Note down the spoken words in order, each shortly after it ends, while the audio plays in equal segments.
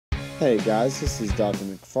Hey guys, this is Doctor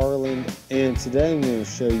McFarland, and today I'm going to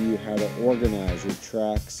show you how to organize your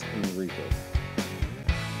tracks in Reaper.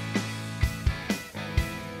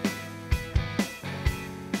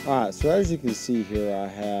 Alright, so as you can see here, I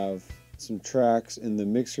have some tracks in the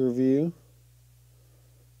mixer view.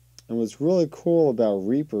 And what's really cool about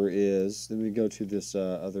Reaper is, let me go to this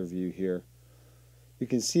other view here. You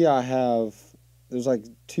can see there's like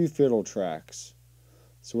 2 fiddle tracks.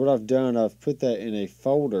 So what I've done, I've put that in a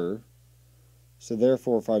folder. So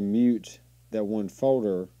therefore, if I mute that one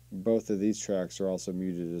folder, both of these tracks are also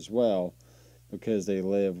muted as well because they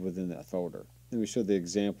live within that folder. Let me show the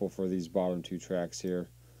example for these bottom 2 tracks here.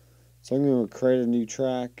 So I'm going to create a new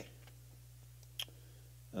track,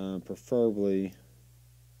 preferably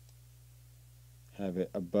have it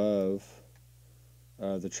above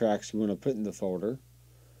the tracks you want to put in the folder.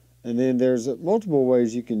 And then there's multiple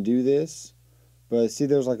ways you can do this, but see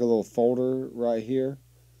there's like a little folder right here.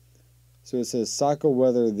 So it says cycle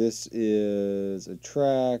whether this is a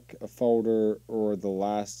track, a folder, or the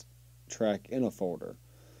last track in a folder.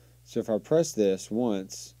 So if I press this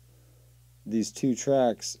once, these 2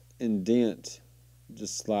 tracks indent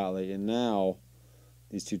just slightly, and now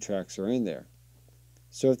these 2 tracks are in there.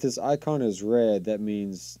 So if this icon is red, that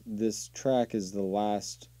means this track is the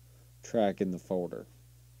last track in the folder.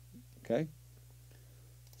 Okay?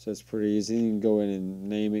 So it's pretty easy. You can go in and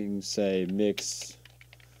name it and say mix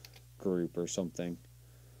group or something.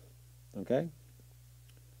 Okay,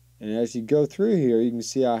 and as you go through here, you can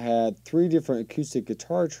see I had 3 different acoustic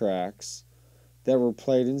guitar tracks that were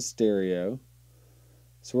played in stereo.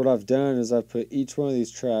 So what I've done is I've put each one of these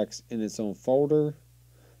tracks in its own folder,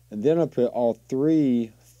 and then I put all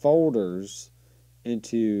 3 folders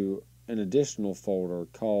into an additional folder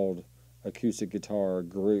called acoustic guitar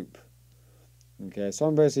group. Okay, so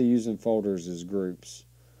I'm basically using folders as groups.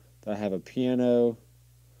 I have a piano.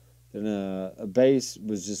 Then a bass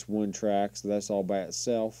was just 1 track, so that's all by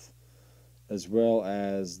itself, as well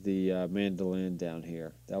as the mandolin down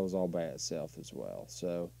here. That was all by itself as well.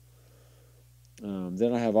 So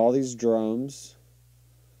then I have all these drums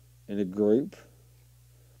in a group,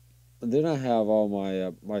 and then I have all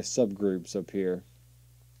my subgroups up here.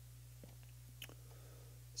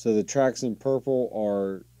 So the tracks in purple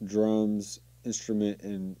are drums, instrument,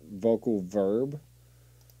 and vocal verb.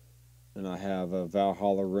 And I have a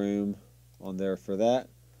Valhalla Room on there for that.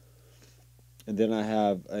 And then I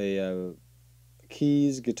have a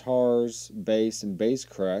keys, guitars, bass, and bass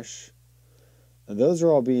crush. And those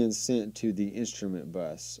are all being sent to the instrument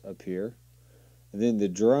bus up here. And then the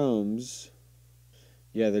drums,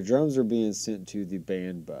 the drums are being sent to the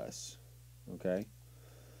band bus. Okay?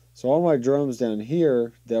 So all my drums down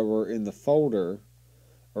here that were in the folder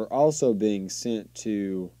are also being sent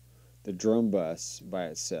to the drum bus by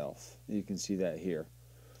itself. You can see that here.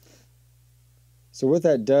 So what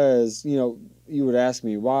that does, you would ask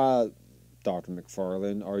me, why, Dr.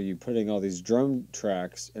 McFarland, are you putting all these drum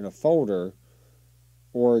tracks in a folder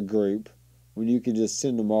or a group when you can just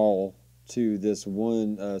send them all to this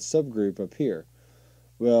one subgroup up here?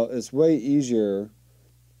 Well, it's way easier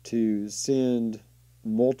to send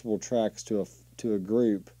multiple tracks to a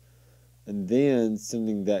group and then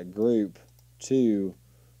sending that group to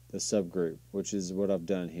the subgroup, which is what I've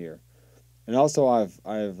done here. And also I've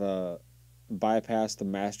bypassed the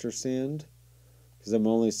master send, because I'm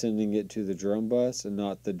only sending it to the drum bus and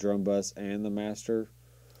not the drum bus and the master.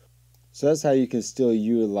 So that's how you can still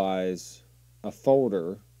utilize a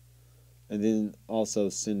folder and then also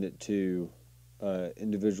send it to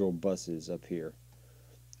individual buses up here.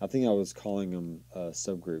 I think I was calling them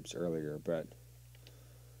subgroups earlier, but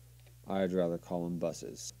I'd rather call them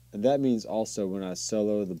buses. And that means also when I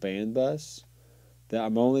solo the band bus, that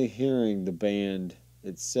I'm only hearing the band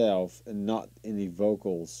itself and not any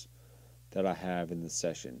vocals that I have in the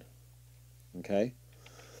session. Okay?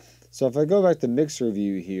 So if I go back to mixer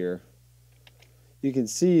view here, you can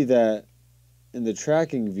see that in the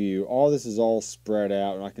tracking view, all this is all spread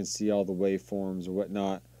out and I can see all the waveforms or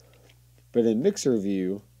whatnot. But in mixer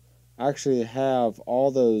view, I actually have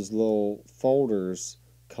all those little folders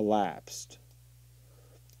collapsed.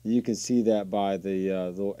 You can see that by the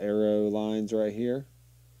little arrow lines right here.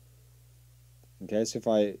 Okay, so if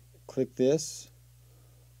I click this,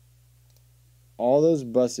 all those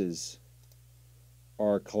buses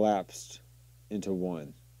are collapsed into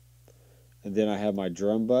one. And then I have my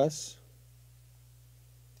drum bus.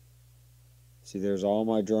 See, there's all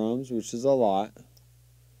my drums, which is a lot,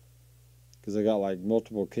 because I got like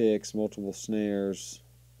multiple kicks, multiple snares,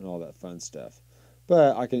 and all that fun stuff.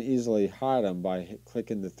 But I can easily hide them by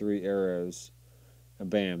clicking the 3 arrows, and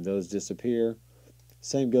bam, those disappear.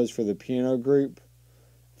 Same goes for the piano group.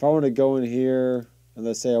 If if I want to go in here and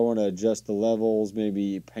let's say I want to adjust the levels,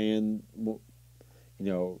 maybe pan,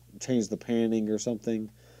 change the panning or something,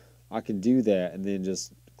 I can do that and then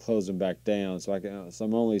just close them back down. So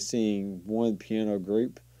I'm only seeing one piano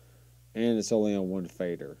group, and it's only on one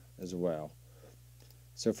fader as well.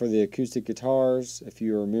 So for the acoustic guitars, if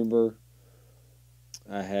you remember,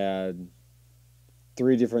 I had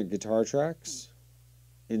 3 different guitar tracks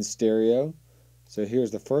in stereo. So here's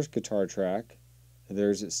the first guitar track, and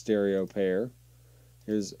there's its stereo pair.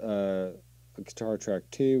 Here's a guitar track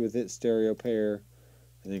 2 with its stereo pair,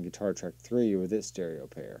 and then guitar track 3 with its stereo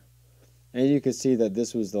pair. And you can see that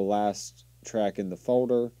this was the last track in the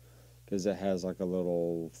folder, because it has like a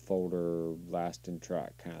little folder lasting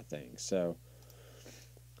track kind of thing. So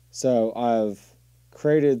I've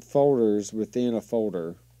created folders within a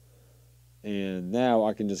folder, and now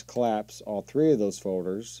I can just collapse all 3 of those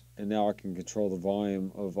folders, and now I can control the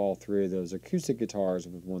volume of all 3 of those acoustic guitars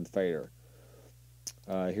with one fader.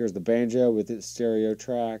 Here's the banjo with its stereo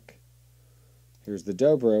track. Here's the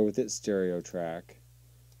dobro with its stereo track.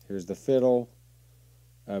 Here's the fiddle.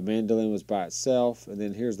 Mandolin was by itself, and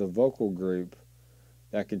then here's the vocal group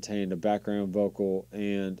that contained a background vocal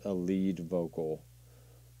and a lead vocal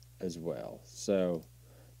as well. So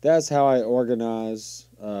that's how I organize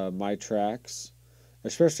my tracks,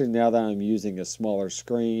 especially now that I'm using a smaller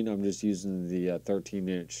screen. I'm just using the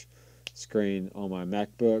 13-inch screen on my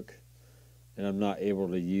MacBook, and I'm not able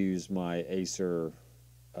to use my Acer,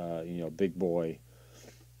 big boy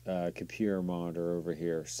computer monitor over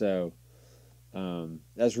here. So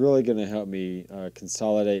that's really going to help me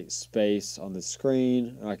consolidate space on the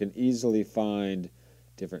screen. I can easily find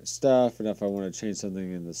different stuff, and if I want to change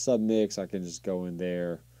something in the submix, I can just go in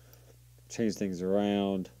there, change things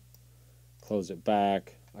around, close it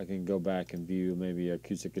back. I can go back and view maybe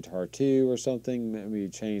acoustic guitar 2 or something, maybe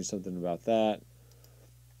change something about that,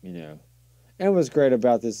 And what's great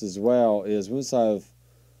about this as well is once I've,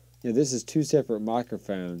 this is 2 separate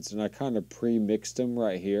microphones, and I kind of pre-mixed them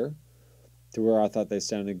right here to where I thought they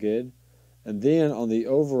sounded good. And then on the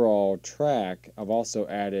overall track, I've also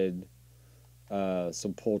added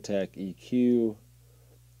some Pultec EQ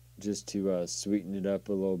just to sweeten it up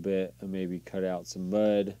a little bit and maybe cut out some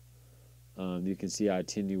mud. You can see I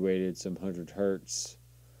attenuated some 100 hertz,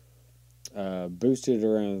 boosted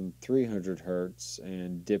around 300 hertz,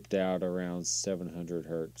 and dipped out around 700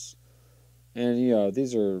 hertz. And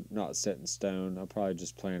these are not set in stone. I'm probably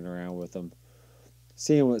just playing around with them,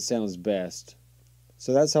 seeing what sounds best.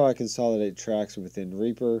 So that's how I consolidate tracks within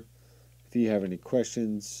Reaper. If you have any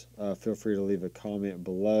questions, feel free to leave a comment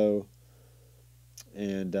below.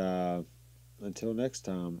 And until next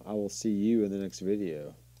time, I will see you in the next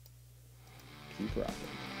video. Keep rocking.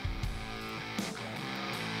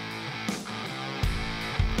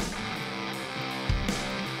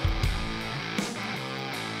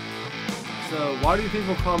 So, why do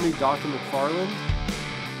people call me Doctor McFarland?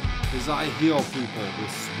 Because I heal people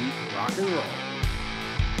with sweet rock and roll.